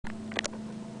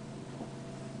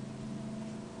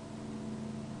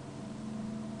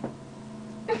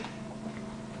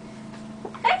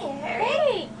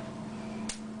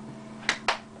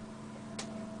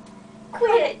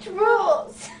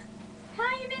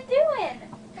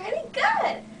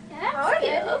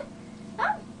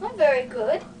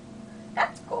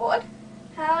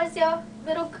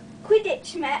little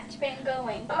Quidditch match been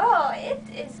going? Oh, it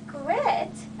is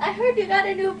great. I heard you got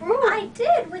a new broom. I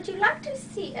did. Would you like to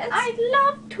see it? I'd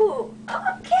love to.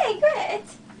 Okay, great.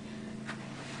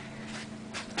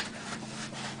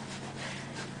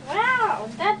 Wow,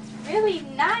 that's really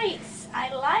nice.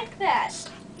 I like that.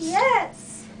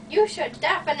 Yes. You should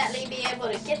definitely be able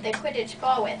to get the Quidditch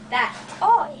ball with that.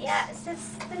 Oh, yes.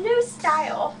 It's the new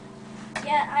style.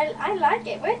 Yeah, I like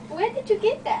it. Where did you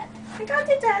get that? I got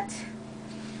it at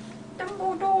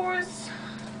Dumbledore's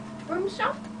room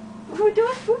shop. We're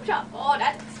doing food shop. Oh,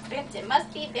 that's expensive.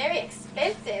 Must be very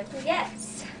expensive.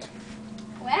 Yes.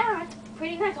 Wow, it's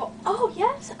pretty nice. Oh,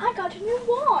 yes, I got a new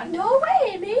wand. No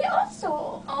way, me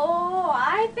also. Oh,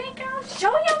 I think I'll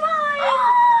show you mine.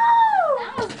 Oh!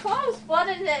 That was close,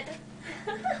 wasn't it?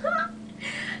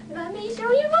 Let me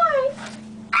show you mine.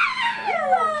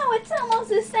 Wow, it's almost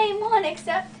the same one,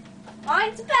 except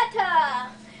mine's better.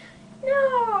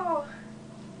 No.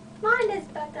 Mine is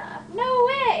better. No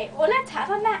way. Well, let's have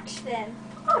a match then.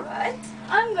 All right.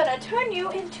 I'm gonna turn you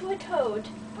into a toad.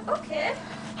 Okay.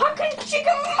 Huckin'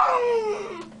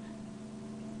 chicka-boom!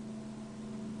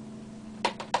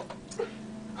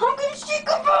 Huckin'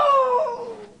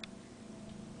 chicka-boom!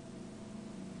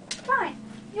 Fine,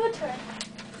 your turn.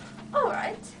 All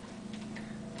right.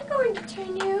 I'm going to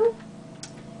turn you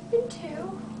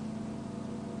into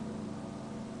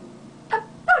a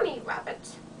bunny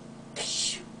rabbit.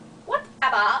 Psh,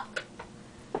 whatever.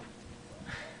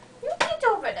 You get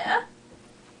over there.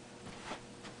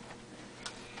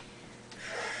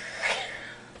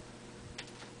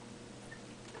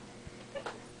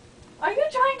 Are you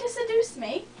trying to seduce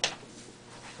me?